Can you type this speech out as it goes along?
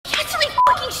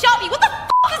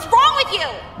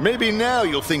Maybe now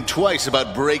you'll think twice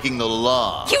about breaking the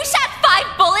law. You shot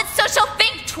 5 bullets, so she'll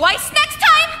think twice next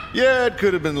time? Yeah, it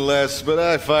could have been less, but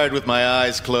I fired with my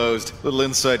eyes closed. Little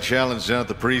inside challenge down at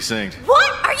the precinct.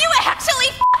 What? Are you actually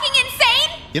fucking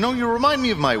insane? You know, you remind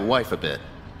me of my wife a bit.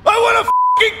 I wanna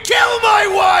fucking kill my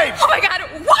wife! Oh my god,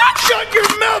 what? Shut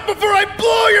your mouth before I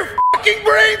blow your fucking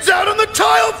brains out on the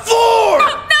tile floor!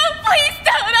 Oh, no, please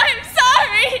don't. I'm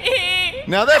sorry.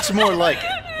 Now that's more like it.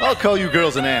 I'll call you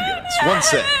girls an ambulance. One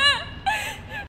sec.